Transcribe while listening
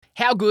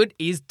How good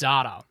is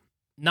data?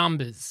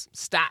 Numbers,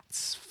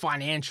 stats,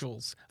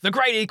 financials, the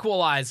great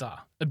equalizer,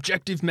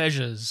 objective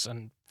measures,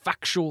 and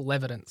factual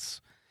evidence.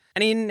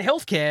 And in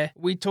healthcare,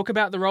 we talk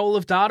about the role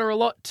of data a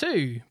lot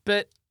too,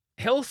 but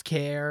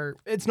healthcare,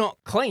 it's not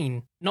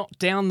clean, not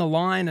down the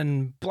line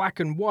and black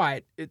and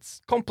white.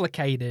 It's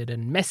complicated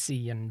and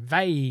messy and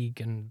vague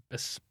and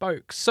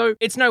bespoke. So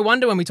it's no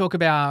wonder when we talk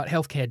about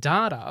healthcare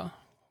data,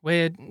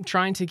 we're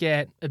trying to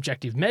get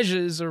objective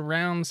measures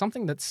around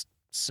something that's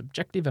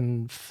subjective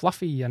and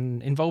fluffy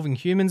and involving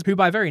humans who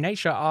by very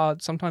nature are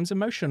sometimes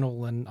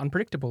emotional and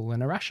unpredictable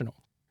and irrational.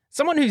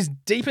 Someone who's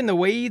deep in the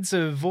weeds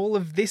of all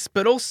of this,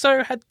 but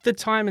also had the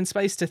time and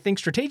space to think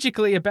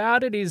strategically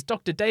about it, is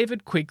Dr.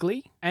 David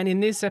Quigley. And in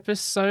this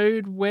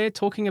episode, we're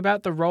talking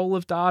about the role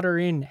of data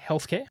in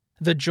healthcare,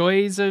 the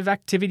joys of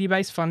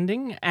activity-based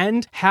funding,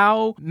 and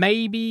how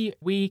maybe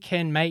we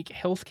can make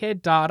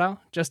healthcare data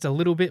just a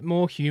little bit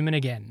more human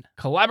again.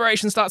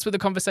 Collaboration starts with a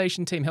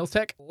conversation, Team Health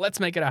Tech. Let's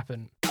make it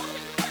happen.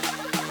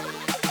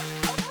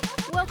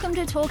 Welcome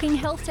to Talking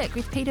Health Tech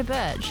with Peter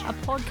Burge, a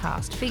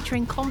podcast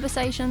featuring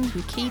conversations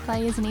with key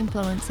players and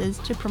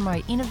influencers to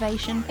promote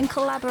innovation and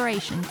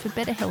collaboration for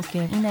better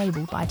healthcare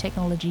enabled by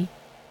technology.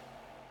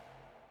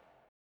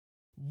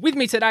 With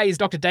me today is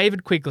Dr.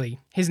 David Quigley.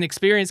 He's an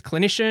experienced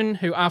clinician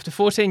who, after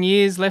 14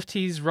 years, left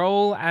his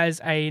role as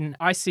an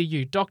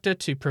ICU doctor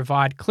to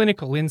provide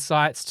clinical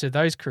insights to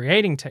those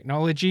creating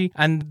technology,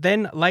 and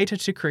then later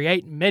to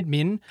create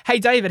Medmin. Hey,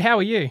 David, how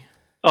are you?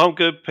 I'm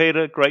good,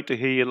 Peter. Great to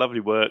hear your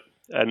lovely work.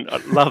 And I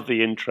love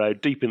the intro,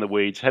 deep in the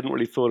weeds. Hadn't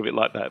really thought of it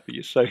like that, but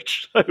you're so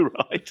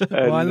right.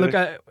 And, well, look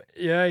at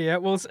yeah.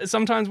 Well,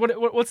 sometimes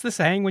what's the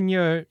saying when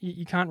you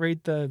can't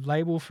read the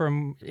label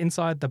from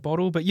inside the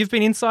bottle, but you've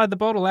been inside the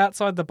bottle,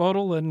 outside the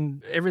bottle,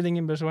 and everything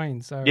in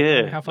between. So yeah, I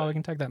don't know how far we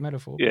can take that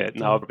metaphor. Yeah,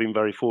 I've been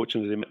very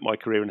fortunate in my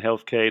career in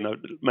healthcare.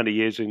 Many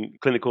years in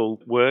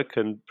clinical work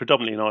and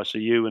predominantly in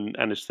ICU and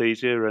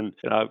anaesthesia. And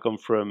I've gone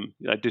from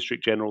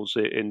district generals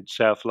in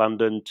South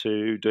London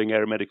to doing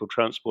aeromedical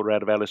transport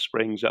out of Alice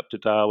Springs up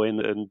to Darwin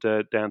and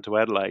down to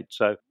Adelaide.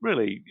 So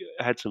really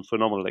had some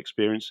phenomenal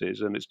experiences,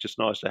 and it's just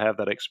nice to have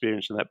that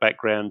experience and that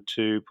background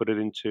to put it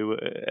into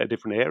a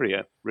different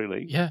area,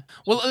 really. Yeah.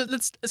 Well,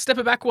 let's step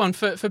it back one.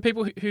 For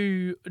people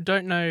who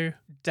don't know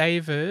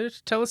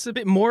David, tell us a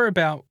bit more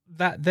about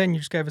that then. You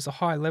just gave us a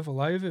high-level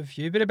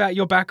overview, a bit about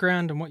your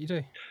background and what you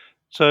do.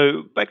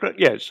 So background,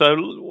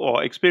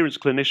 experienced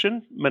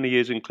clinician, many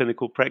years in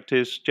clinical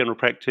practice, general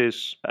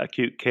practice,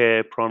 acute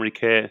care, primary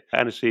care,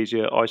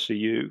 anaesthesia,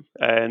 ICU.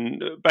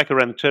 And back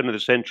around the turn of the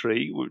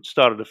century, we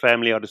started a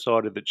family. I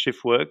decided that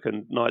shift work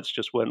and nights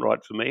just weren't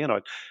right for me, and I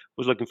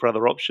was looking for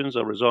other options.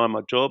 I resigned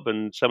my job,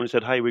 and somebody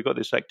said, "Hey, we've got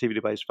this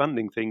activity-based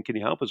funding thing. Can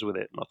you help us with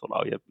it?" And I thought,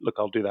 "Oh yeah, look,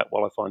 I'll do that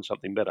while I find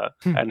something better."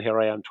 And here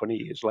I am 20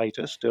 years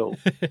later, still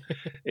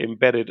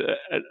embedded.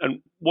 And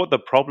what the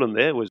problem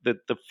there was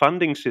that the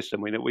funding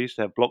system, we used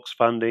to have blocks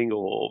funding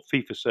or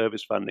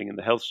fee-for-service funding in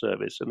the health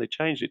service, and they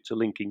changed it to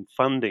linking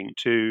funding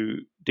to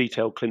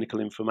detailed clinical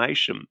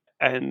information.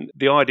 And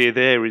the idea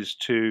there is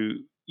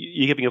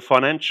you're giving a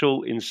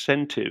financial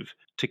incentive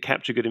to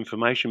capture good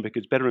information,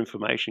 because better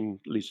information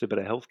leads to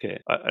better healthcare.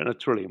 And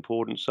it's really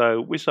important.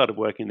 So we started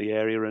working in the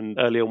area, and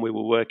early on we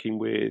were working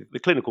with the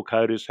clinical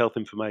coders, health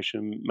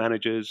information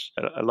managers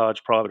at a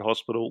large private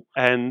hospital.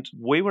 And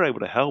we were able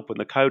to help, and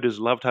the coders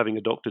loved having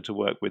a doctor to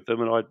work with them.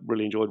 And I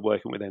really enjoyed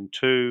working with them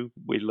too.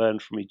 We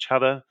learned from each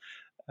other.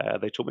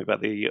 They taught me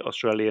about the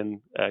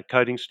Australian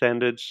coding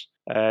standards,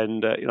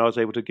 and I was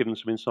able to give them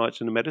some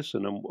insights into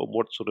medicine and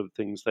what sort of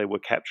things they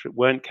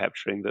weren't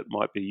capturing that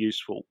might be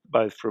useful,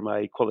 both from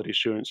a quality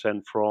assurance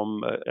and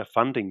from a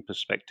funding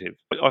perspective.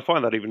 I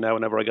find that even now,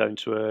 whenever I go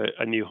into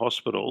a new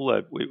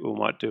hospital, we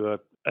might do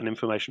an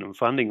information and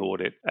funding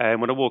audit, and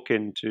when I walk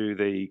into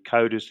the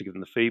coders to give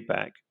them the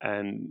feedback,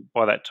 and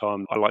by that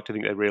time I like to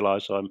think they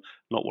realise I'm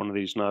not one of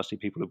these nasty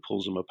people who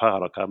pulls them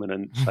apart. I come in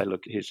and say,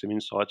 "Look, here's some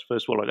insights."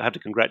 First of all, I have to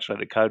congratulate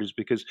the coders,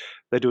 because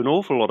they do an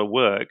awful lot of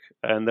work,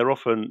 and they're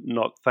often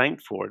not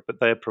thanked for it, but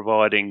they're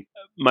providing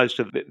most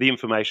of the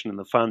information and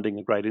the funding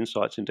and great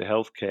insights into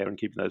healthcare and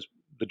keeping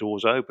the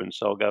doors open.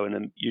 So I'll go in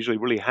and usually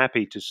really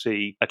happy to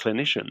see a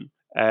clinician,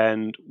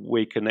 and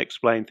we can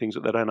explain things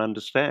that they don't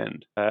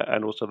understand,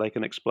 and also they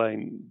can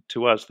explain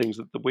to us things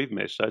that we've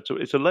missed. So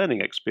it's a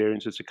learning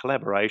experience, it's a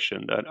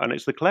collaboration, and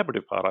it's the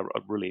collaborative part I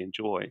really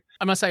enjoy.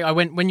 I must say,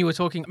 when you were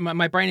talking,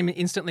 my brain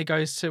instantly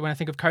goes to, when I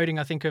think of coding,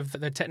 I think of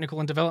the technical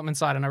and development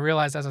side, and I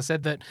realised, as I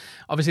said, that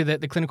obviously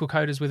the clinical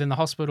coders within the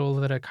hospital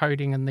that are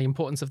coding, and the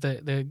importance of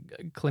the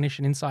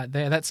clinician insight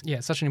there, that's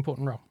such an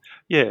important role.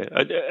 Yeah,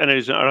 and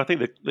I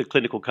think the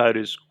clinical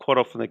coders, quite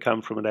often they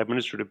come from an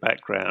administrative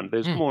background.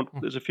 There's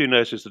a few nurse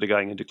nurses that are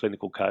going into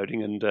clinical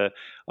coding, and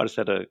I just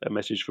had a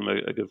message from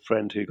a good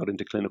friend who got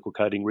into clinical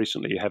coding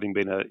recently, having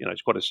been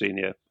she's quite a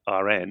senior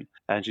RN,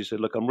 and she said,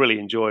 "Look, I'm really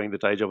enjoying the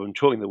day job, I'm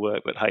enjoying the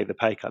work, but hey, the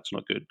pay cut's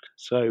not good."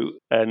 So,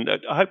 and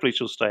hopefully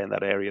she'll stay in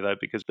that area though,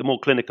 because the more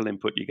clinical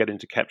input you get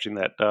into capturing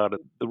that data,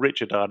 the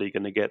richer data you're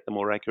going to get, the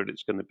more accurate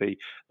it's going to be,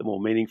 the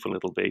more meaningful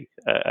it'll be,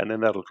 and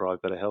then that'll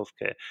drive better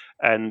healthcare.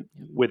 And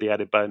with the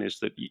added bonus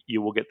that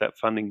you will get that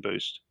funding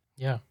boost.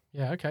 Yeah.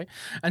 Okay.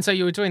 And so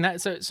you were doing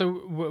that. So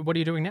what are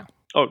you doing now?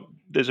 Oh,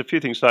 there's a few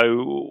things.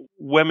 So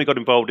when we got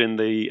involved in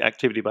the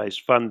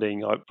activity-based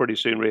funding, I pretty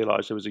soon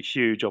realised there was a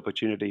huge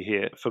opportunity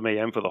here for me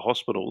and for the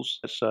hospitals.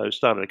 So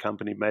started a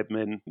company,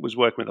 Medmin, was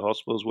working with the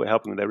hospitals. We're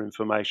helping with their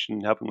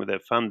information, helping with their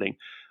funding.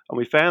 And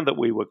we found that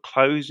we were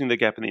closing the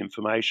gap in the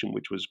information,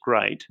 which was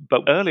great.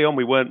 But early on,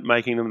 we weren't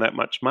making them that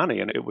much money,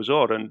 and it was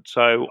odd. And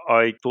so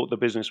I thought the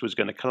business was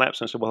going to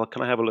collapse. And I said, well,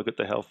 can I have a look at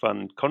the health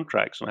fund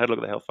contracts? And I had a look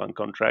at the health fund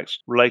contracts,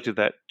 related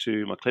that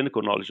to my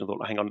clinical knowledge, and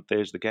thought, hang on,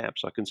 there's the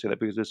gaps. I can see that,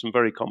 because there's some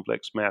very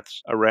complex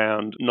maths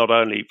around not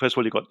only, first of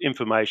all, you've got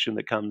information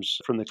that comes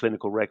from the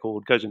clinical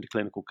record, goes into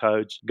clinical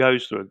codes,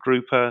 goes through a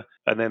grouper,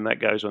 and then that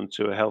goes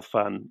onto a health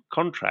fund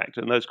contract.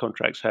 And those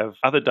contracts have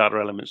other data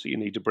elements that you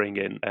need to bring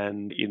in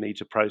and you need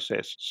to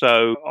process.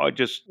 So I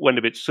just went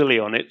a bit silly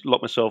on it,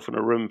 locked myself in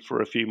a room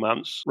for a few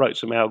months, wrote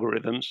some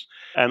algorithms,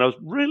 and I was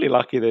really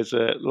lucky. There's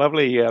a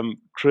lovely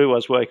crew I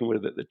was working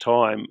with at the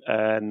time,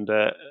 and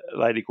a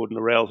lady called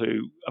Narelle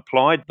who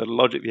applied the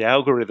logic, the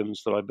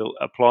algorithms that I built,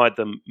 applied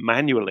them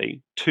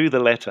manually to the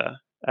letter.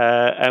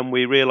 And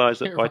we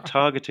realized that by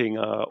targeting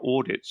our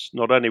audits,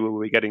 not only were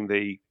we getting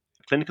the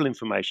clinical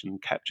information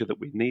capture that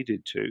we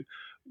needed to,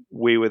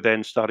 we were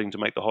then starting to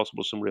make the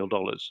hospital some real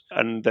dollars.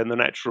 And then the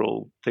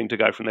natural thing to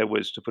go from there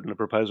was to put in a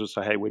proposal,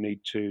 say, hey, we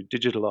need to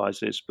digitalize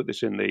this, put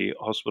this in the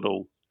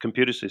hospital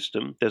computer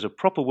system. There's a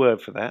proper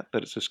word for that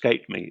it's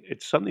escaped me.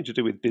 It's something to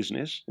do with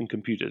business and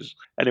computers.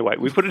 Anyway,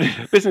 we put it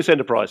in a business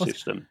enterprise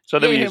system. So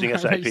they were using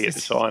SAP at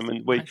the time,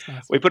 and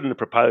we put in a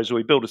proposal,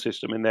 we built a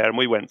system in there, and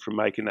we went from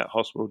making that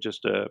hospital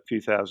just a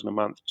few thousand a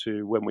month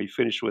to, when we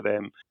finished with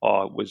them,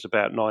 it was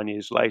about 9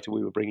 years later,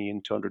 we were bringing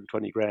in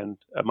 220 grand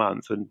a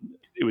month, and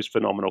it was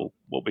phenomenal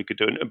what we could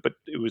do. But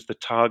it was the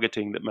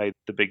targeting that made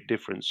the big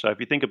difference. So if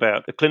you think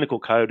about the clinical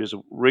coders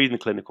reading the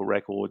clinical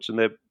records, and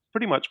they're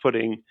pretty much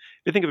putting, if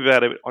you think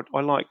about it,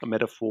 I like a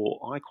metaphor.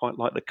 I quite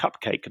like the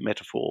cupcake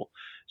metaphor.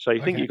 So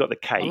you think you've got the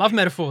cake. I love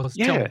metaphors.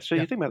 Yeah. So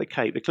you think about the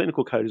cake. The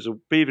clinical coders are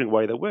beavering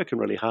away. They're working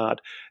really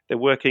hard. They're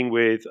working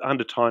with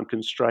under time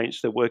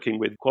constraints. They're working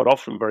with quite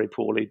often very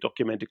poorly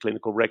documented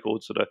clinical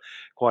records that are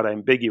quite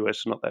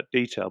ambiguous, not that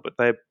detailed, but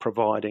they're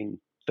providing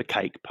the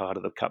cake part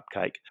of the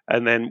cupcake.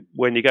 And then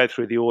when you go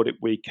through the audit,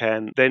 we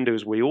can then do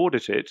is we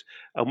audit it,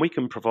 and we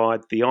can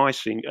provide the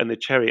icing and the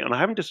cherry. And I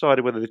haven't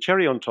decided whether the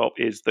cherry on top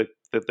is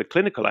the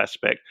clinical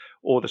aspect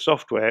or the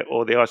software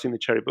or the icing, the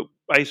cherry. But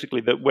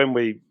basically, that when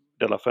we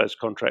did our first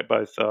contract,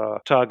 both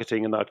our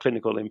targeting and our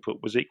clinical input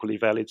was equally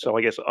valid. So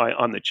I guess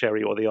I'm the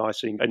cherry or the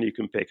icing, and you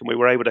can pick. And we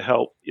were able to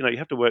help. You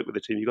have to work with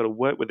the team. You've got to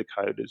work with the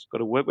coders, got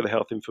to work with the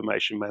health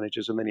information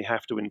managers, and then you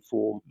have to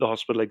inform the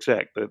hospital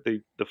exec.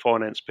 The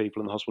finance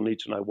people in the hospital need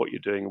to know what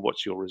you're doing and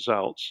what's your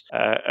results.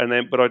 And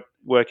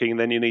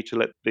then you need to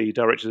let the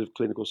directors of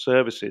clinical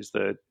services,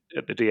 the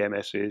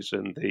DMSs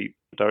and the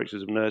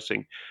directors of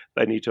nursing,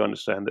 they need to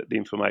understand that the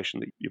information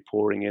that you're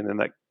pouring in, and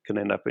that can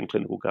end up in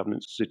clinical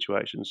governance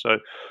situations. So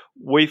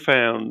we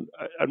found,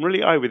 and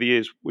really over the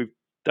years, we've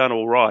done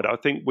all right. I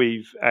think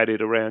we've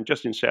added around,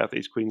 just in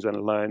Southeast Queensland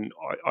alone,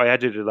 I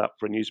added it up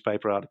for a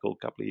newspaper article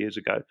a couple of years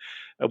ago,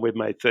 and we've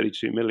made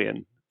 32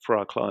 million for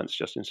our clients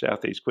just in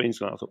Southeast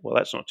Queensland. I thought, well,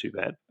 that's not too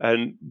bad.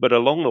 But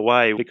along the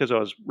way, because I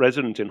was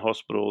resident in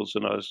hospitals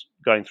and I was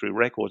going through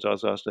records, I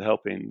was asked to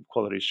help in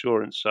quality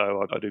assurance.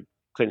 So I do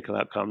clinical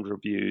outcomes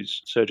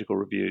reviews, surgical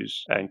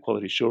reviews, and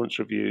quality assurance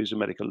reviews and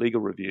medical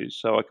legal reviews.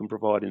 So I can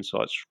provide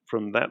insights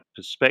from that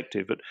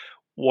perspective. But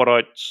what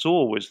I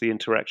saw was the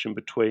interaction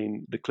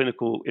between the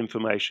clinical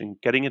information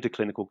getting into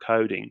clinical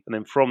coding, and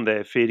then from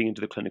there feeding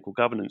into the clinical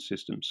governance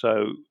system.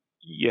 So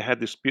you had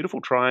this beautiful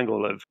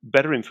triangle of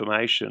better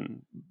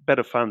information,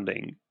 better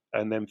funding,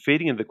 and then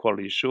feeding into the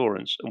quality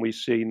assurance. And we've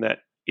seen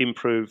that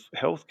improve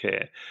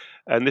healthcare.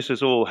 And this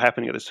is all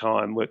happening at this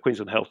time where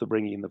Queensland Health are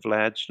bringing in the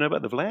VLADs. Do you know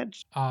about the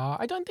VLADs?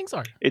 I don't think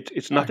so.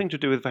 It's nothing to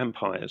do with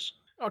vampires.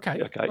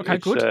 Okay,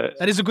 good.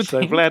 That is a good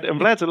thing.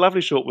 VLAD's a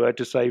lovely short word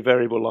to say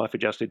variable life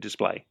adjusted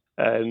display.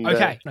 And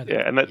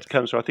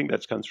comes through, I think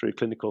that's come through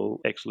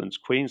Clinical Excellence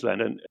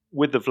Queensland. And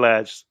with the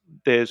VLADs,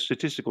 there's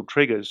statistical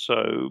triggers.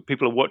 So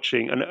people are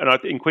watching, and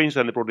in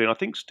Queensland they brought in, I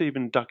think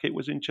Stephen Duckett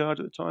was in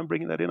charge at the time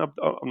bringing that in. I'm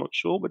not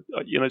sure, but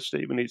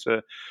Stephen, he's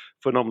a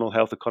phenomenal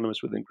health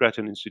economist with the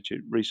Grattan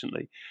Institute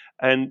recently.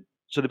 And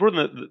so they brought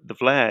in the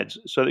VLADs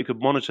so they could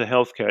monitor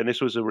healthcare. And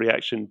this was a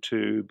reaction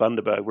to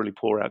Bundaberg, really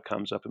poor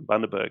outcomes up in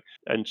Bundaberg.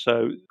 And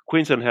so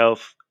Queensland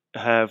Health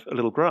have a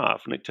little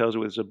graph, and it tells you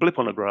whether there's a blip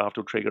on a graph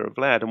to trigger a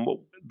VLAD. And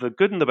the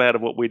good and the bad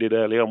of what we did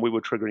early on, we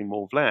were triggering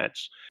more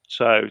VLADs.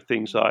 So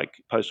things like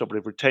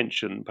post-operative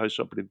retention,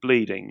 post-operative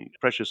bleeding,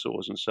 pressure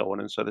sores, and so on.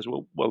 And so there's,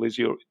 well, is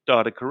your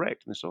data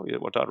correct? And they said, oh, yeah,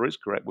 well, data is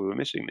correct. We were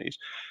missing these.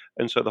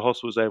 And so the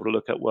hospital was able to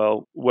look at,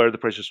 well, where are the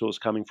pressure sores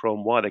coming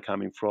from? Why are they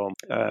coming from?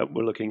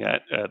 We're looking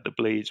at the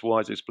bleeds. Why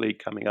is this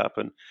bleed coming up?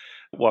 And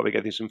why we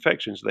get these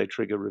infections. They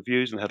trigger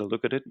reviews and had a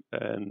look at it,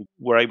 and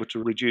we're able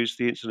to reduce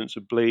the incidence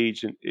of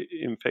bleeds,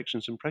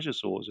 infections, and pressure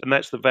sores. And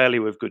that's the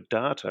value of good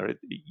data.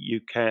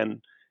 You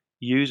can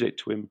use it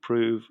to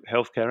improve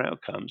healthcare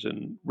outcomes.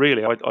 And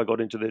really, I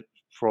got into it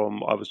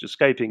from I was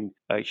escaping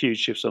huge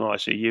shifts in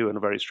ICU and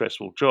a very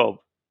stressful job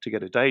to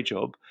get a day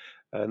job.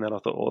 And then I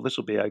thought, oh, this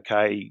will be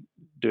okay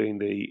doing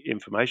the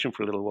information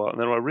for a little while.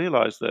 And then I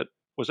realized that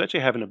I was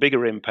actually having a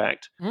bigger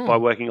impact by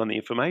working on the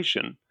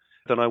information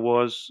than I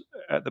was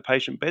at the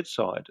patient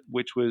bedside,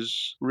 which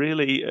was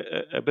really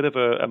a bit of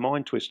a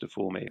mind twister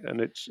for me.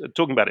 And it's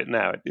talking about it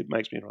now, it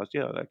makes me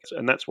realize,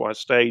 and that's why I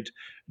stayed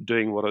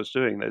doing what I was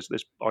doing. There's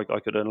this, I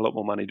could earn a lot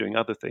more money doing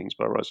other things,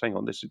 but I was saying,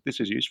 this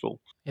is useful.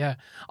 Yeah,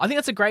 I think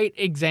that's a great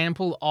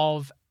example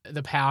of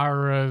the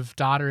power of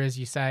data, as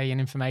you say,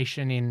 and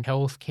information in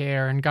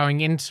healthcare, and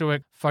going into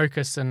it,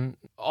 focus and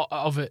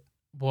of it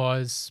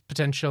was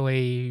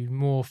potentially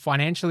more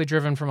financially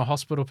driven from a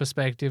hospital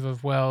perspective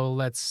of, well,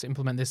 let's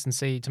implement this and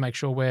see to make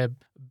sure we're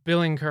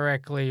billing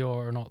correctly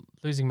or not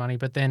losing money.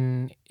 But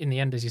then in the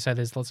end, as you say,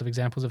 there's lots of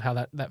examples of how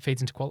that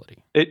feeds into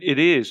quality. It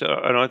is.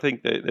 And I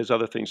think that there's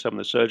other things. Some of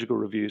the surgical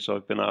reviews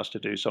I've been asked to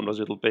do, sometimes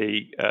it'll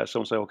be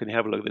someone say, oh, can you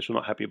have a look at this? We're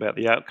not happy about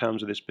the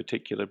outcomes of this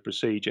particular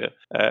procedure.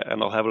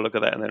 And I'll have a look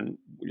at that. And then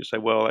you say,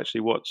 well,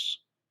 actually, what's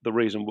the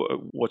reason,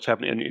 what's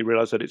happening? And you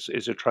realize that it's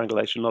a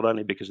triangulation, not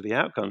only because of the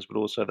outcomes, but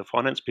also the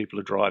finance people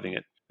are driving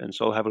it. And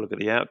so I'll have a look at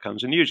the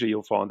outcomes. And usually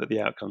you'll find that the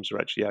outcomes are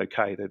actually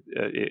okay.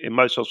 That in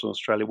most hospitals in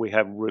Australia, we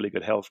have really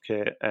good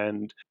healthcare.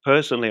 And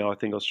personally, I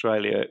think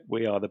Australia,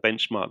 we are the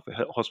benchmark for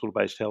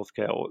hospital-based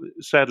healthcare.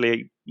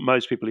 Sadly,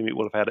 most people you meet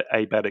will have had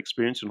a bad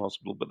experience in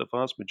hospital, but the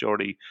vast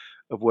majority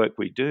of work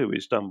we do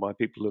is done by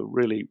people who are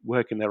really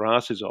working their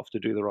asses off to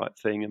do the right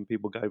thing, and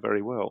people go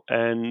very well.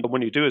 And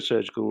when you do a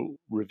surgical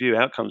review,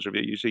 outcomes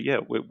review, you say,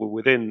 we're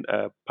within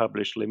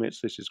published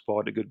limits. This is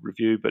quite a good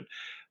review, but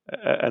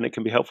and it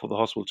can be helpful for the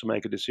hospital to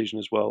make a decision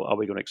as well. Are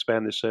we going to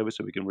expand this service?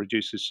 Are we going to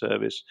reduce this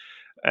service?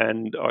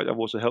 And I've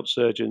also helped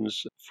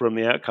surgeons from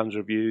the outcomes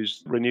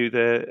reviews renew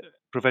their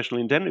professional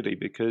indemnity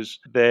because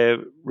their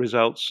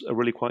results are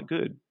really quite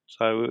good.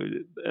 So,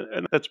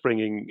 and that's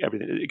bringing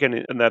everything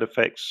again, and that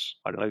affects,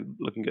 I don't know,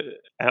 looking at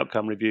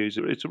outcome reviews.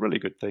 It's a really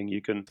good thing.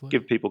 You can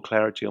give people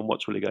clarity on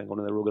what's really going on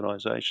in their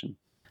organisation.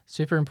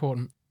 Super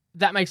important.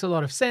 That makes a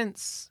lot of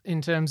sense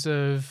in terms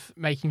of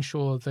making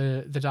sure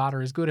the data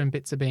is good and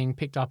bits are being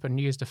picked up and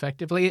used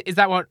effectively. Is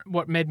that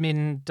what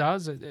Medmin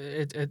does?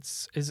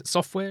 Is it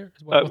software?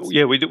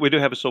 Yeah, we do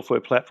have a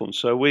software platform.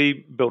 So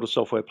we built a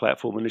software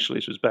platform initially.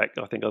 This was back,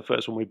 I think, the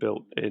first one we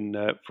built in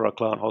for our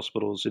client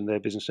hospitals in their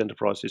business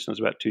enterprise systems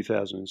about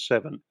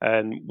 2007.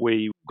 And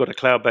we got a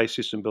cloud-based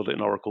system, built it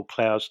in Oracle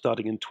Cloud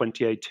starting in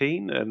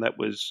 2018. And that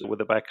was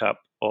with a backup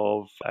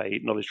of a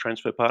knowledge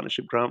transfer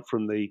partnership grant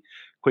from the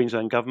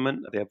Queensland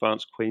government, the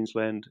Advanced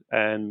Queensland,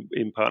 and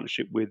in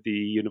partnership with the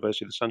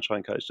University of the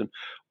Sunshine Coast. And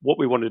what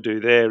we want to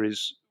do there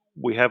is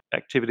we have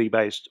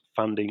activity-based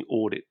funding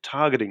audit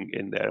targeting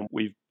in there. And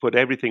we've put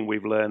everything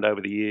we've learned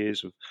over the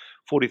years of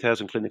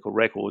 40,000 clinical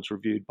records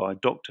reviewed by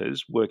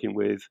doctors working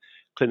with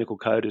clinical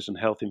coders and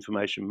health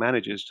information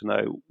managers to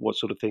know what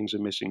sort of things are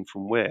missing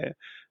from where.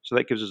 So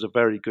that gives us a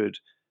very good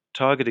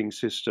targeting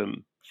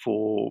system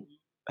for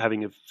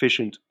having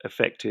efficient,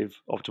 effective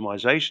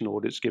optimization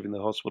audits, given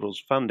the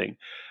hospital's funding.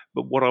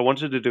 But what I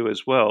wanted to do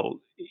as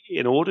well,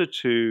 in order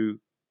to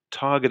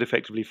target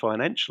effectively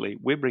financially,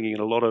 we're bringing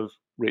in a lot of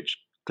rich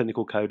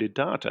clinical coded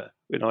data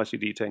in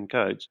ICD-10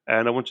 codes.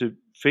 And I want to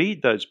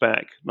feed those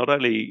back. Not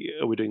only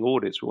are we doing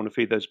audits, we want to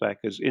feed those back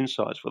as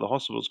insights for the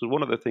hospitals. Because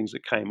one of the things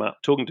that came up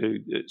talking to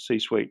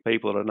C-suite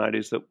people that I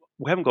noticed is that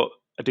we haven't got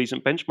a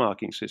decent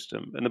benchmarking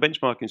system. And the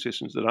benchmarking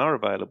systems that are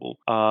available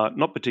are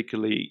not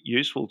particularly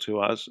useful to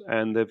us,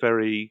 and they're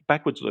very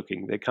backwards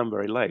looking. They come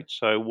very late.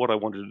 So what I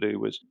wanted to do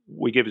was,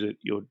 we give it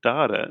your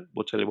data.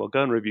 We'll tell you, well,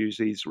 go and review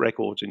these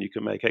records and you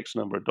can make X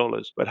number of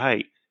dollars. But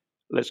hey,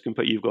 let's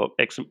compare. You've got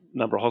X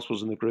number of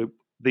hospitals in the group.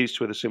 These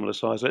two are the similar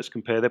size. Let's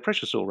compare their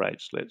pressure sore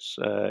rates. Let's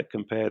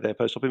compare their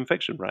post-op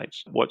infection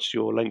rates. What's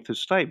your length of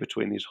stay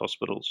between these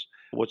hospitals?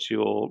 What's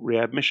your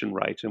readmission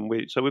rate? And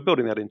we're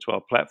building that into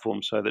our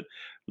platform so that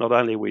not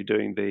only are we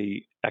doing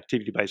the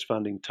activity-based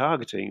funding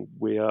targeting,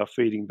 we are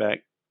feeding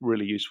back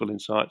really useful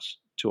insights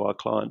to our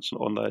clients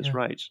on those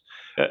rates.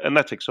 And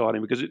that's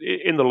exciting because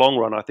in the long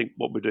run, I think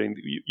what we're doing,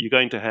 you're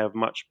going to have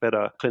much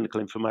better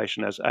clinical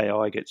information as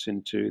AI gets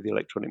into the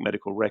electronic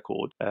medical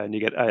record, and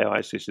you get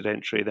AI-assisted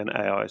entry, then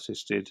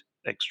AI-assisted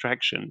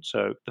extraction.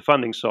 So the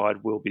funding side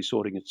will be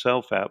sorting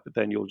itself out, but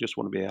then you'll just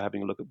want to be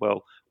having a look at,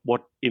 well,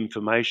 what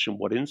information,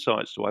 what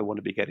insights do I want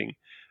to be getting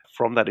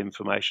from that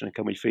information, and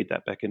can we feed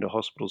that back into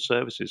hospital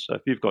services? So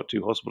if you've got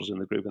two hospitals in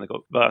the group and they've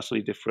got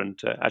vastly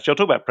different, actually I'll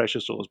talk about pressure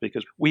sores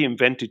because we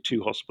invented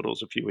two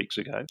hospitals a few weeks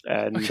ago,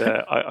 and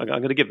I'm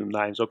going to give them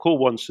names. I'll call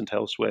one St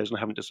Elsewhere's, and I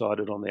haven't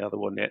decided on the other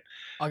one yet.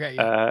 Okay,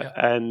 yeah.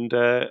 And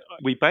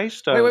we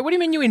based. Wait, what do you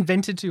mean you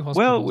invented two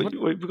Well,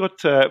 hospitals? we've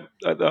got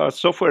our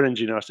software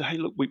engineer. I said, hey,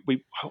 look,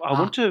 I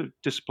want to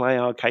display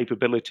our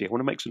capability. I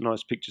want to make some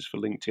nice pictures for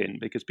LinkedIn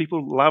because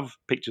people love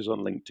pictures on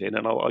LinkedIn.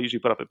 And I'll usually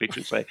put up a picture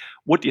and say,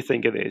 what do you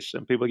think of this?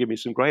 And people give me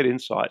some great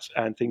insights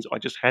and things I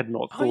just had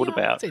not thought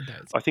about.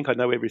 I think I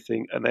know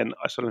everything. And then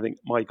I suddenly think,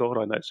 my God,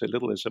 I know so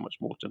little. There's so much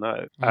more to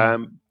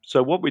know.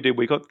 So what we did,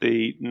 we got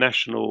the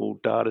national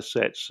data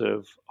sets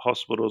of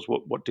hospitals,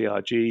 what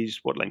DRGs,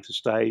 what length of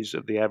stays,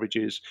 of the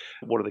averages,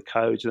 what are the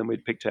codes, and then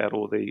we'd picked out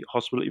all the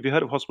hospital. Have you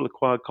heard of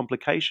hospital-acquired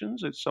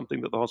complications? It's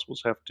something that the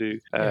hospitals have to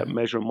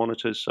measure and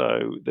monitor,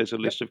 so there's a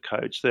list of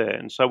codes there.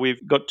 And so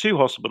we've got two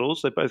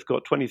hospitals. They've both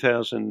got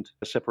 20,000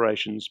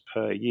 separations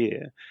per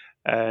year,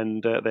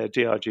 and their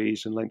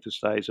DRGs and length of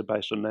stays are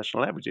based on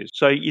national averages.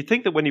 So you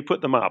think that when you put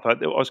them up, I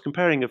was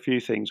comparing a few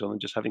things on them,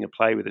 just having a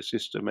play with the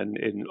system. And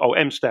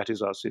MStat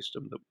is our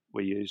system that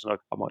we use, and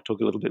I might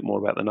talk a little bit more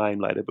about the name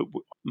later, but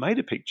made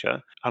a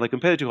picture, and I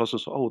compared the two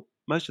hospitals.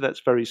 Most of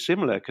that's very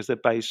similar because they're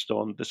based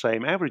on the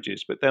same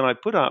averages. But then I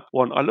put up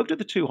one, I looked at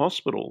the two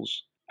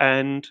hospitals,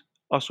 and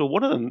I saw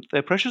one of them,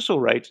 their pressure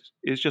sore rate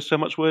is just so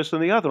much worse than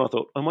the other. And I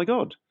thought, oh my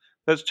God,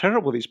 that's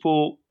terrible, these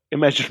poor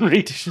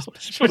imaginary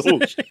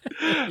hospitals.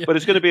 But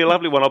it's going to be a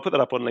lovely one. I'll put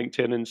that up on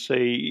LinkedIn and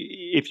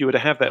see if you were to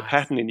have that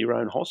pattern in your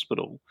own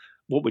hospital,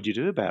 what would you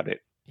do about it?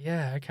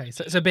 Yeah, okay.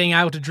 So being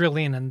able to drill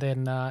in and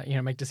then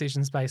make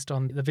decisions based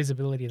on the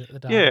visibility that the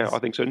data. Yeah, I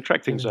think so, and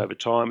track things over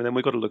time. And then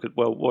we've got to look at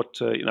what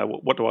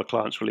do our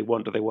clients really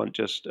want? Do they want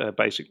just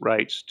basic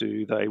rates?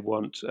 Do they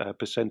want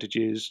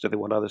percentages? Do they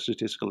want other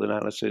statistical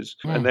analysis?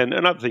 And then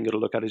another thing you've got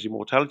to look at is your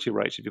mortality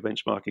rates. If you're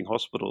benchmarking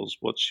hospitals,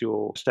 what's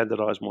your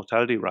standardised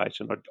mortality rate?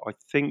 And I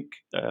think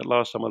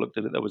last time I looked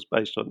at it, that was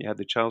based on you had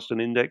the Charleston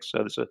Index. So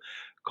there's a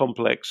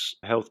complex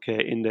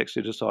healthcare index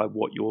to decide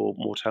what your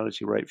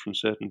mortality rate from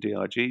certain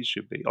DRGs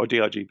should be, or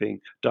DRG being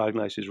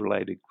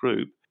diagnosis-related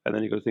group. And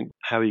then you've got to think,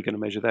 how are you going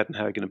to measure that and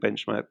how are you going to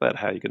benchmark that?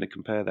 How are you going to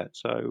compare that?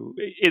 So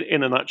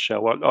in a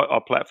nutshell,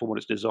 our platform, what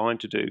it's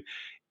designed to do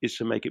is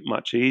to make it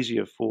much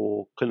easier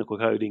for clinical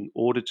coding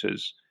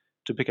auditors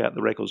to pick out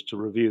the records to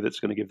review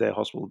that's going to give their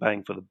hospital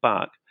bang for the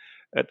buck,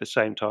 at the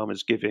same time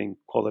as giving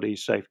quality,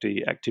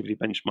 safety, activity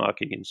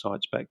benchmarking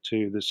insights back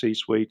to the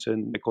C-suite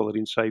and the quality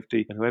and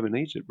safety and whoever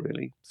needs it,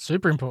 really.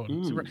 Super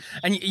important.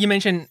 And you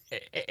mentioned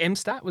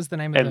MStat was the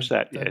name of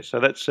MStat, yeah.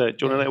 So that's, do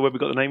you want to know where we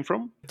got the name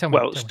from? Tell me.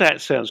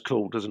 Stat sounds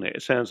cool, doesn't it?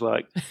 It sounds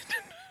like...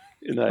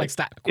 like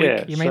stat quick.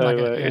 Yeah, you mean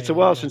it's a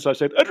while since I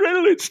said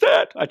adrenaline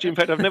stat. Actually, in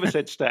fact, I've never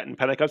said stat in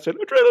panic. I've said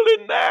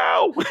adrenaline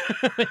now.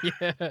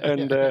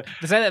 To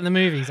say that in the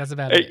movies, that's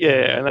about it.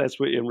 And that's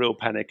in real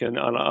panic. And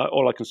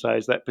all I can say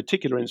is that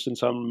particular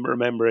instance, I'm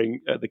remembering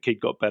the kid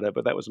got better,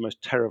 but that was the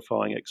most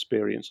terrifying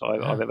experience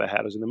I've ever had.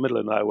 I was in the middle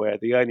of nowhere,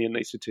 the only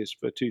anaesthetist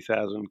for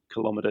 2,000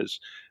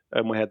 kilometres,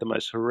 and we had the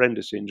most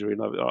horrendous injury.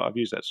 And I've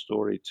used that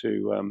story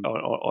to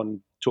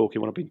on talking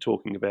when I've been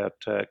talking about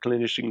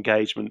clinician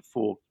engagement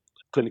for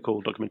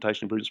clinical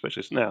documentation improvement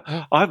specialist. Now,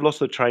 I've lost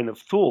the train of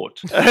thought.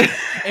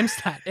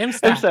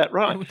 MStat,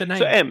 right. With the name.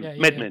 So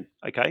Medmin,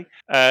 okay.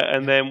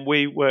 And then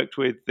we worked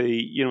with the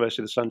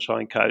University of the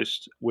Sunshine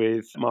Coast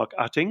with Mark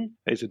Utting,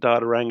 he's a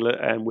data wrangler,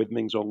 and with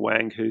Mingzong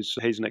Wang, he's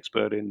an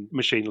expert in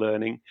machine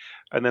learning.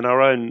 And then our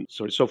own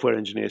software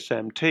engineer,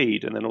 Sam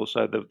Teed. And then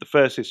also the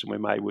first system we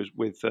made was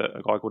with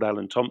a guy called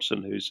Alan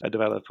Thompson, who's a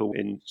developer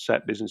in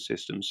SAP Business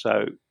Systems.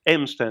 So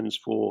M stands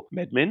for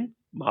Medmin,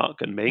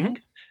 Mark and Ming.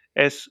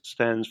 S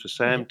stands for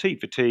Sam, T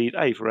for Teed,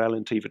 A for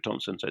Alan, T for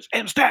Thompson. So it's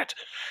MStat.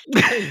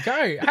 There you go.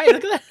 Hey,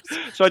 look at that.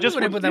 So I just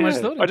wanted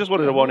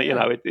to want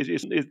it.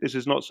 This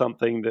is not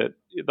something that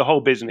the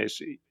whole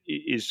business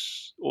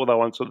is.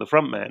 Although I'm sort of the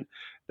front man,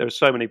 there are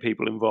so many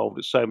people involved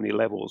at so many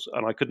levels,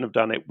 and I couldn't have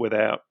done it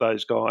without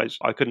those guys.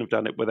 I couldn't have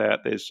done it without.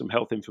 There's some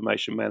health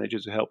information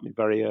managers who helped me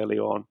very early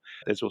on.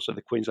 There's also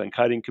the Queensland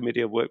Coding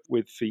Committee I've worked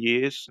with for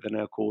years. They're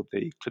now called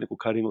the Clinical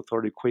Coding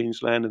Authority of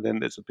Queensland, and then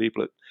there's the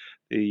people at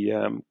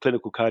the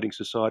Clinical Coding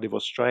Society of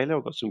Australia.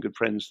 I've got some good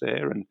friends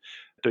there, and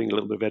doing a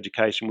little bit of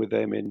education with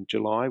them in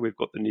July. We've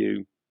got the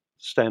new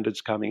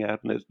standards coming out,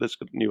 and there's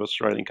new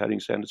Australian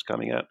coding standards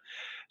coming out.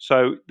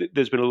 So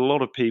there's been a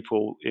lot of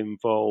people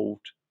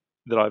involved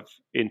that I've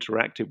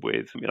interacted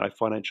with,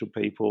 financial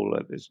people.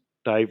 There's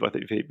Dave. I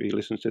think if he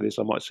listens to this,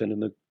 I might send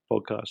him the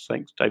podcast.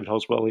 Thanks, David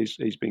Hoswell.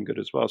 He's been good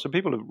as well. So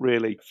people have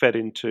really fed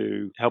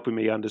into helping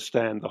me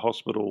understand the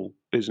hospital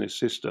business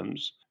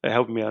systems,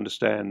 helping me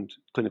understand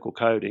clinical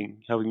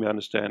coding, helping me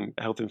understand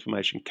health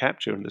information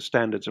capture and the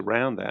standards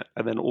around that,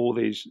 and then all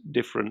these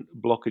different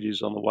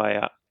blockages on the way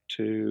up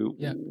to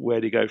Yeah. where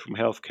do you go from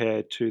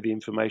healthcare to the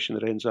information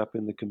that ends up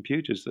in the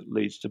computers that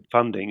leads to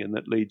funding and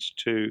that leads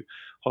to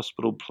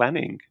hospital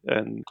planning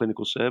and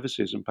clinical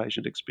services and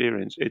patient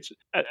experience.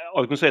 I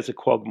was going to say it's a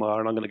quagmire,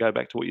 and I'm going to go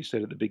back to what you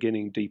said at the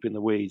beginning, deep in the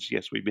weeds.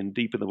 Yes, we've been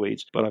deep in the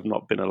weeds, but I've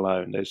not been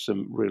alone. There's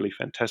some really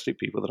fantastic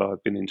people that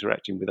I've been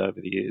interacting with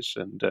over the years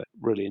and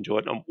really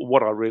enjoyed. And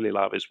what I really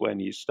love is when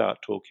you start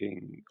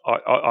talking,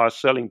 our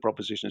selling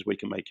propositions, we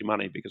can make you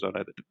money, because I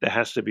know that there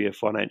has to be a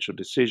financial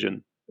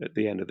decision at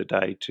the end of the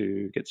day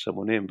to get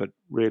someone in. But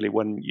really,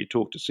 when you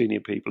talk to senior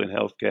people in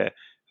healthcare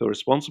who are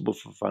responsible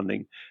for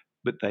funding,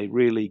 but they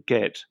really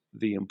get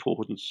the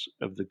importance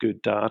of the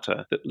good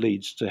data that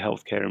leads to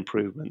healthcare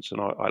improvements. And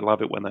I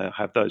love it when they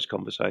have those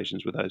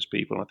conversations with those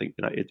people. I think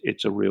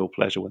it's a real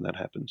pleasure when that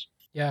happens.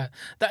 Yeah,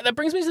 that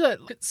brings me to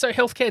that. So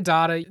healthcare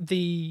data,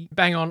 the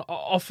bang on,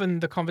 often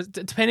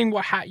depending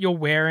what hat you're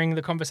wearing,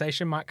 the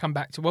conversation might come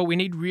back to, well, we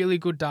need really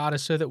good data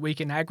so that we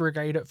can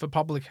aggregate it for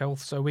public health,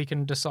 so we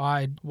can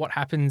decide what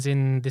happens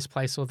in this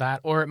place or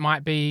that. Or it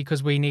might be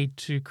because we need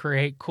to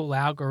create cool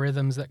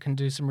algorithms that can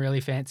do some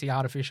really fancy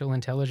artificial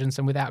intelligence,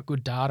 and without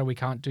good data, we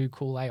can't do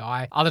cool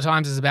AI. Other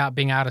times it's about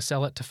being able to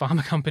sell it to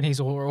pharma companies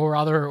or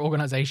other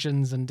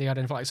organizations and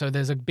de-identify. So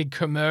there's a big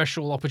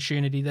commercial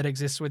opportunity that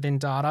exists within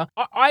data.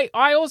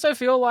 I also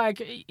feel like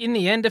in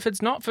the end, if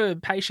it's not for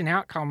patient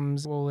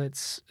outcomes, well,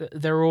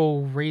 they're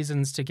all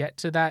reasons to get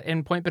to that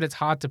endpoint, but it's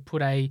hard to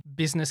put a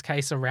business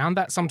case around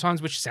that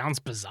sometimes, which sounds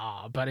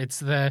bizarre, but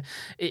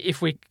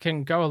if we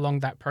can go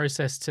along that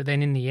process to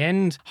then in the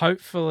end,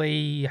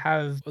 hopefully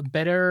have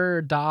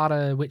better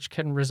data, which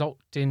can result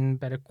in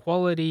better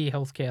quality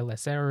healthcare,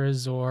 less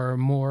errors, or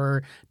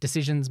more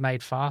decisions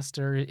made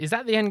faster. Is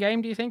that the end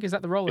game, do you think? Is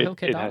that the role of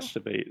healthcare data? It has to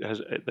be.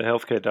 The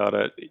healthcare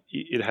data,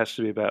 it has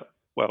to be about,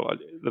 well,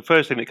 the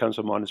first thing that comes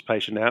to mind is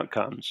patient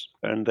outcomes.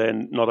 And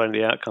then not only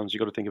the outcomes, you've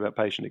got to think about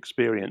patient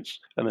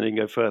experience. And then you can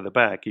go further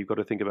back. You've got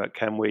to think about,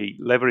 can we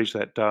leverage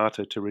that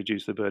data to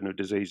reduce the burden of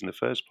disease in the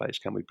first place?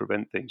 Can we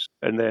prevent things?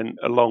 And then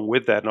along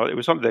with that, and it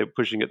was something they were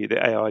pushing at the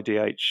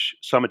AIDH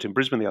summit in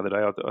Brisbane the other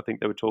day. I think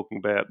they were talking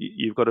about,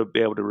 you've got to be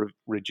able to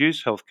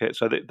reduce healthcare.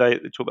 So they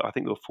talk about, I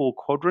think there were 4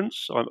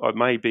 quadrants. I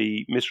may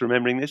be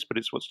misremembering this, but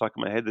it's what's stuck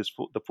in my head.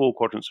 The 4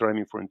 quadrants are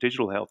aiming for in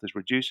digital health is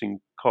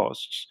reducing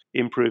costs,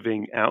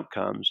 improving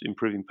outcomes,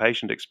 improving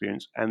patient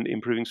experience, and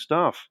improving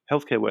staff,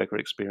 healthcare worker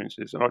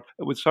experiences. And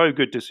it was so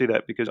good to see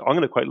that, because I'm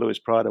going to quote Lewis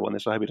Prado on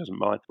this, I hope he doesn't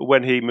mind. But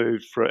when he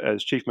moved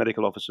as chief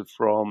medical officer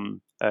from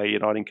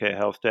Uniting Care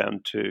Health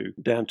down to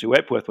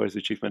Epworth, where he's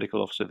the chief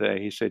medical officer there,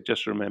 he said,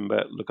 just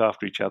remember, look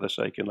after each other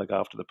so you can look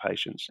after the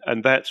patients.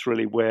 And that's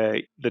really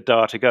where the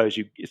data goes.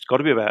 It's got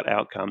to be about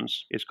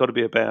outcomes. It's got to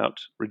be about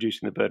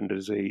reducing the burden of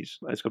disease.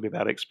 It's got to be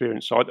about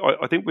experience. So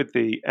I think with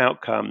the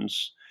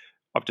outcomes,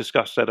 I've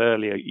discussed that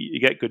earlier. You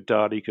get good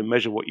data, you can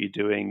measure what you're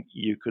doing,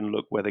 you can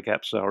look where the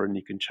gaps are, and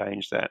you can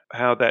change that.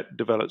 How that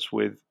develops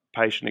with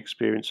patient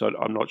experience,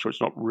 I'm not sure. It's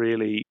not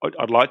really,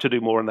 I'd like to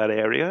do more in that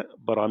area,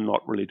 but I'm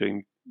not really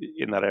doing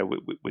in that area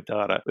with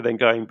data. But then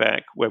going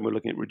back, when we're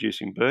looking at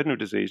reducing burden of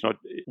disease,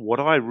 what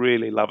I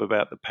really love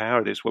about the power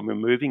of this, when we're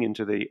moving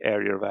into the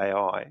area of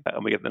AI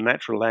and we get the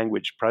natural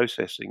language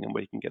processing, and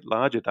we can get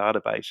larger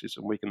databases,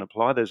 and we can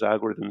apply those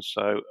algorithms.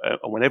 So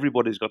when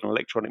everybody's got an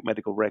electronic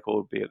medical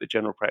record, be it the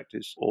general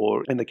practice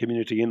or in the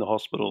community, in the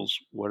hospitals,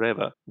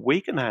 wherever,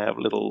 we can have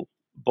little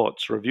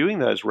bots reviewing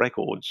those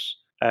records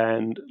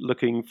and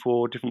looking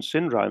for different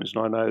syndromes.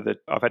 And I know that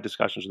I've had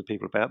discussions with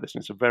people about this,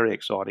 and it's a very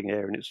exciting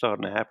area, and it's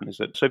starting to happen.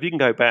 So if you can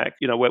go back,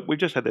 we've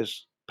just had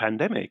this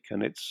pandemic,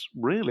 and it's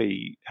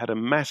really had a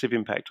massive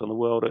impact on the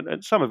world.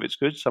 And some of it's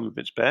good, some of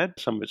it's bad,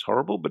 some of it's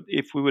horrible. But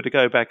if we were to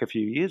go back a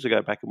few years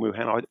ago, back in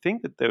Wuhan, I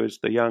think that there was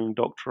the young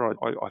doctor,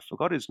 I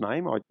forgot his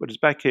name, but it's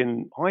back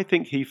in, I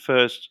think he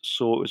first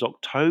saw, it was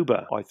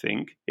October, I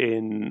think,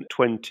 in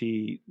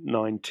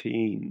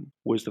 2019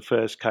 was the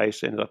first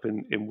case, ended up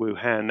in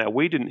Wuhan. Now,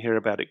 we didn't hear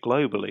about it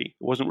globally. It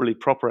wasn't really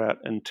proper out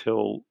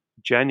until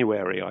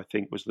January, I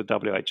think, was the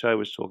WHO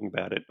was talking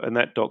about it. And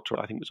that doctor,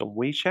 I think, was on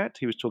WeChat.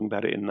 He was talking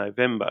about it in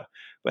November.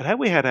 But had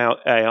we had our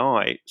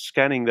AI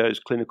scanning those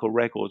clinical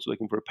records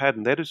looking for a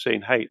pattern, they'd have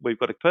seen, hey, we've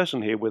got a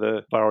person here with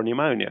a viral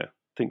pneumonia,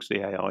 thinks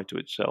the AI to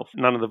itself.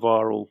 None of the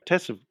viral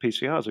tests of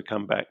PCRs have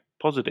come back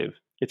positive.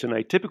 It's an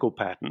atypical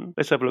pattern.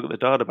 Let's have a look at the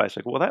database.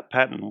 Like, well, that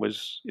pattern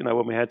was,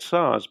 when we had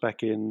SARS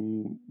back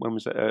in, when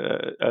was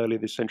that, earlier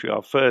this century,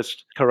 our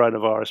first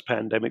coronavirus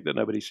pandemic that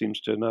nobody seems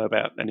to know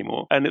about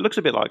anymore. And it looks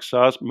a bit like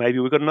SARS. Maybe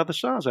we've got another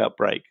SARS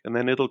outbreak. And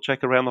then it'll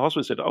check around the hospital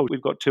and say, oh,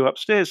 we've got 2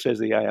 upstairs, says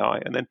the AI.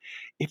 And then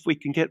if we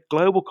can get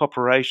global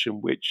cooperation,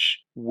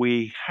 which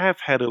we have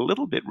had a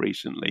little bit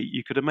recently,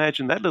 you could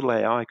imagine that little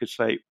AI could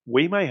say,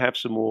 we may have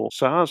some more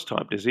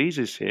SARS-type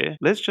diseases here.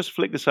 Let's just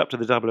flick this up to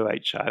the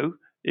WHO.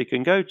 It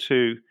can go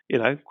to,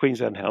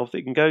 Queensland Health.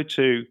 It can go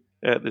to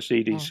the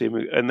CDC,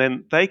 and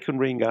then they can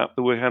ring up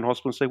the Wuhan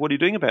hospital and say, what are you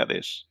doing about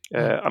this?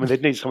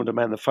 They'd need someone to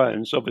man the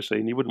phones, obviously,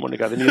 and you wouldn't want to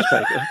go to the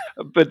newspaper.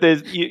 But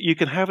you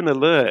can have an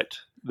alert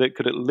that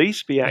could at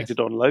least be acted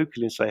on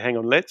locally and say, hang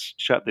on, let's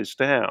shut this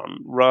down,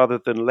 rather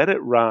than let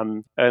it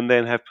run and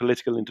then have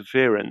political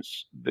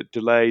interference that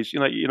delays.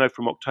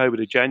 From October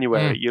to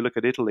January, you look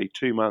at Italy,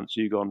 2 months,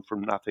 you've gone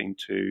from nothing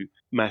to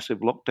massive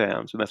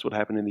lockdowns, and that's what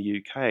happened in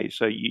the UK.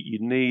 So you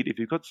need, if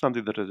you've got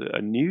something that is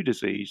a new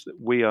disease that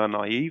we are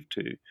naive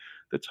to,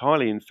 that's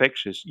highly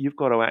infectious, you've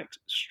got to act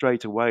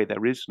straight away.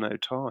 There is no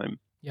time.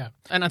 Yeah.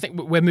 And I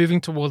think we're moving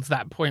towards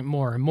that point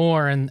more and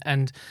more,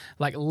 and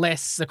like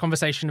less the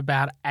conversation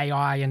about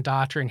AI and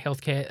data in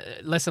healthcare,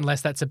 less and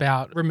less that's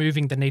about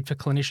removing the need for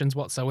clinicians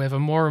whatsoever.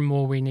 More and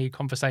more we need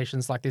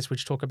conversations like this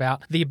which talk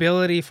about the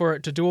ability for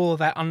it to do all of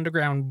that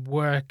underground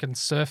work and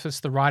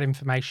surface the right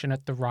information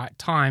at the right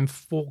time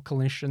for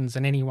clinicians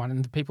and anyone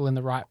and the people in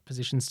the right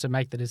positions to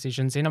make the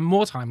decisions in a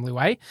more timely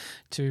way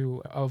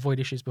to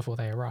avoid issues before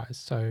they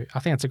arise. So I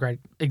think that's a great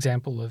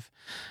example of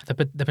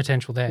the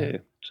potential there. Yeah.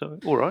 So,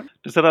 all right.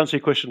 Does that answer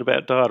your question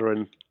about data?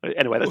 And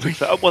anyway,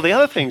 well, the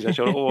other things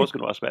actually, I was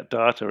going to ask about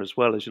data as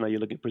well. As you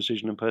look at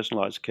precision and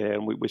personalised care,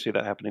 and we see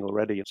that happening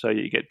already. And so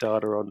you get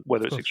data on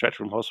whether it's extracted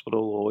from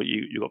hospital or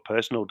you got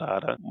personal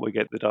data. We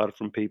get the data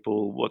from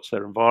people, what's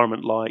their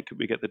environment like.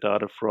 We get the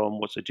data from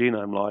what's the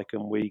genome like,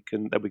 and we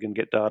can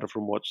get data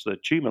from what's the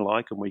tumour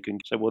like, and we can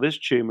say, well, this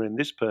tumour in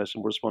this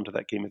person will respond to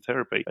that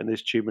chemotherapy, and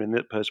this tumour in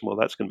that person, well,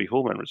 that's going to be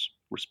hormone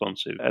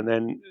responsive. And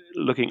then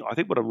I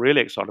think what I'm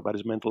really excited about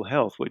is mental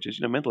health, which is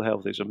mental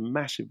health is a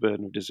massive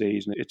burden of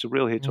disease, and it's a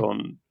real hit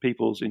on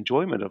people's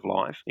enjoyment of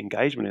life,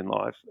 engagement in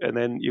life. And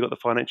then you've got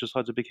the financial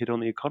side's a big hit on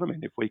the economy.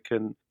 And if we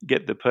can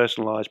get the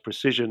personalised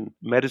precision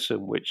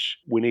medicine, which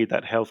we need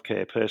that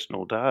healthcare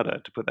personal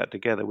data to put that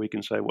together, we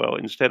can say, well,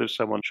 instead of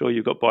someone, sure,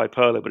 you've got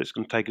bipolar, but it's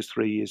going to take us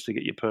 3 years to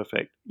get your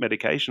perfect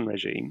medication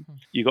regime.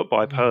 You've got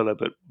bipolar,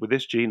 but with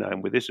this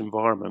genome, with this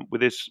environment, with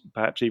this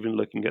perhaps even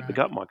looking at the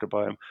gut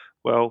microbiome,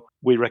 well,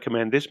 we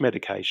recommend this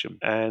medication.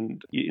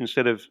 And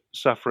instead of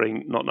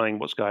suffering, not knowing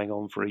what's going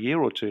on for a year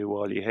or two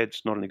while your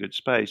head's not in a good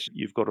space,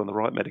 you've got on the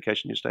right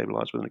medication, you're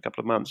stabilised within a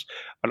couple of months.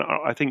 And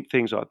I think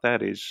things like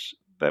that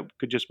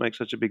could just make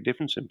such a big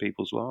difference in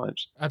people's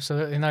lives.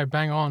 Absolutely. No,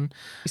 bang on.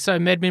 So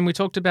Medmin, we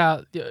talked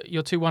about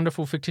your two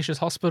wonderful fictitious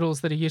hospitals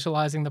that are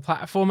utilising the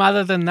platform.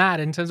 Other than that,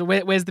 in terms of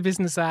where's the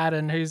business at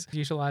and who's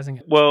utilising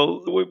it?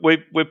 Well,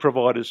 we're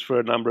providers for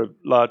a number of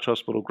large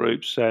hospital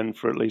groups and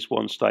for at least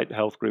one state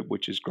health group,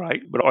 which is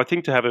great. But I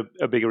think to have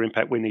a bigger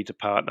impact, we need to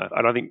partner.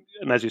 And I think,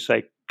 and as you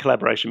say,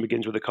 collaboration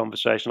begins with a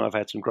conversation. I've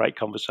had some great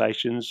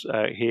conversations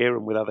here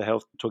and with other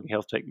Talking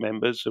Health Tech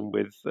members and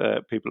with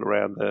people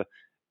around the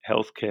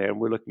healthcare, and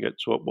we're looking at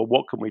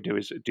what can we do?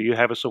 Do you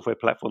have a software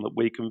platform that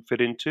we can fit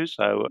into?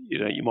 So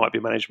you might be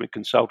a management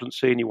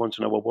consultancy and you want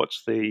to know, well,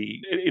 what's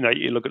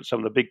you look at some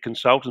of the big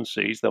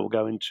consultancies that will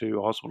go into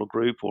a hospital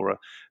group or a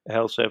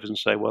health service and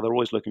say, well, they're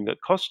always looking at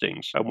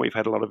costings, and we've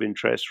had a lot of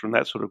interest from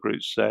that sort of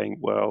group saying,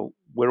 well,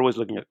 we're always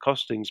looking at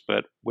costings,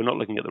 but we're not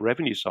looking at the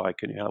revenue side.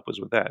 Can you help us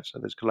with that? So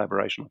there's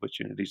collaboration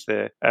opportunities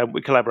there.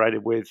 We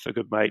collaborated with a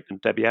good mate,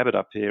 Debbie Abbott,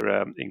 up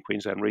here in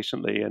Queensland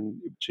recently, and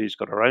she's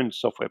got her own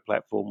software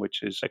platform,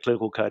 which is a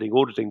clinical coding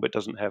auditing, but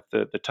doesn't have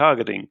the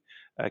targeting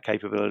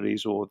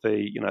capabilities or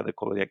the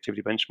quality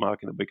activity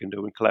benchmarking that we can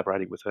do. And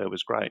collaborating with her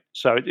was great.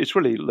 So it's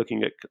really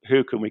looking at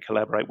who can we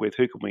collaborate with,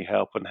 who can we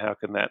help, and how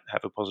can that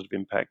have a positive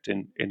impact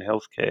in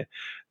healthcare.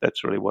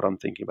 That's really what I'm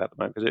thinking about at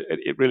the moment, because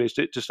it really is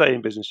to stay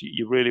in business.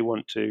 You really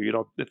want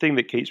to, the thing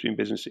that keeps me in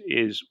business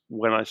is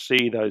when I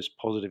see those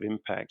positive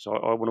impacts. I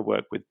want to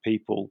work with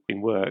people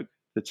in work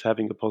that's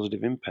having a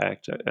positive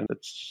impact, and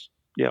it's.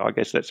 Yeah, I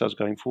guess that's us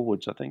going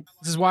forwards, I think.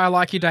 This is why I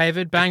like you,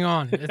 David. Bang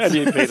on. And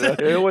you, Peter.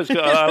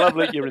 I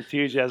love your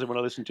enthusiasm when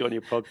I listen to you on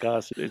your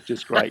podcast. It's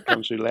just great. It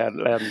comes through loud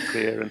and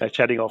clear. And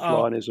chatting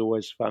offline is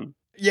always fun.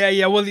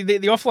 Yeah. Well, the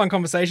offline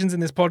conversations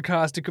in this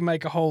podcast, it could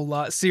make a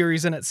whole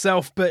series in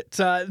itself. But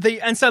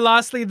so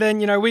lastly,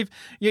 then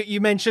you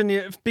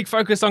mentioned big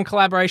focus on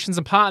collaborations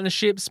and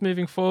partnerships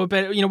moving forward.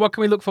 But what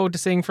can we look forward to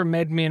seeing from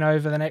Medmin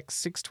over the next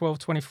 6, 12,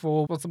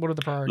 24? What are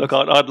the priorities? Look,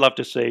 I'd love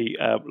to see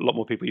a lot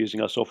more people using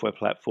our software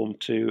platform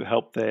to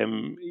help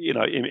them,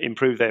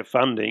 improve their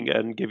funding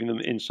and giving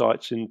them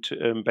insights into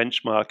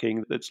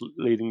benchmarking that's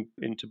leading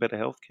into better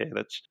healthcare.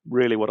 That's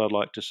really what I'd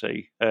like to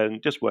see,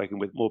 and just working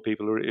with more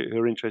people who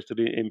are interested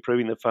in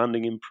improving the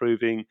funding,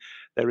 improving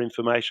their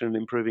information, and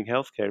improving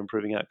healthcare,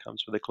 improving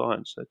outcomes for their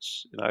clients.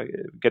 That's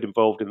get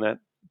involved in that,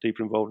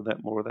 deeper involved in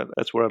that, more of that.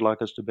 That's where I'd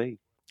like us to be.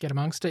 Get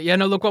amongst it. Yeah,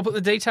 no, look, we'll put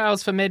the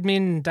details for Medmin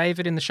and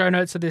David in the show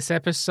notes of this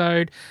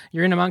episode.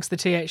 You're in amongst the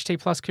THT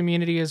Plus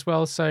community as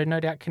well, so no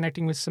doubt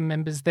connecting with some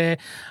members there.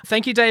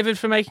 Thank you, David,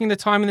 for making the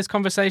time in this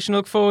conversation.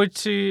 Look forward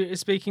to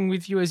speaking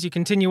with you as you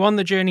continue on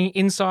the journey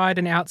inside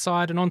and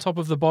outside and on top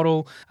of the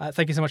bottle.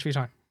 Thank you so much for your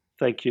time.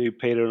 Thank you,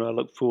 Peter, and I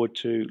look forward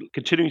to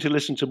continuing to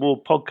listen to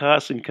more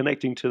podcasts and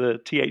connecting to the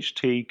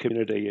THT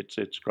community.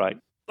 It's great.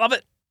 Love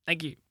it.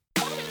 Thank you.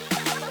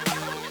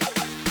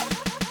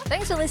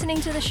 Thanks for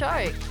listening to the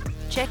show.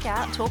 Check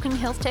out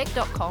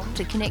talkinghealthtech.com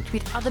to connect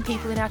with other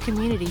people in our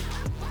community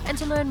and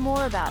to learn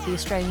more about the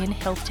Australian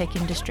health tech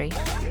industry.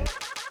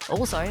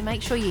 Also,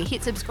 make sure you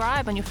hit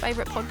subscribe on your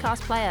favourite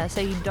podcast player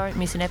so you don't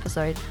miss an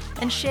episode,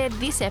 and share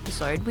this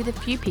episode with a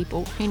few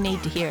people who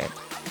need to hear it.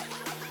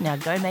 Now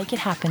go make it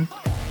happen.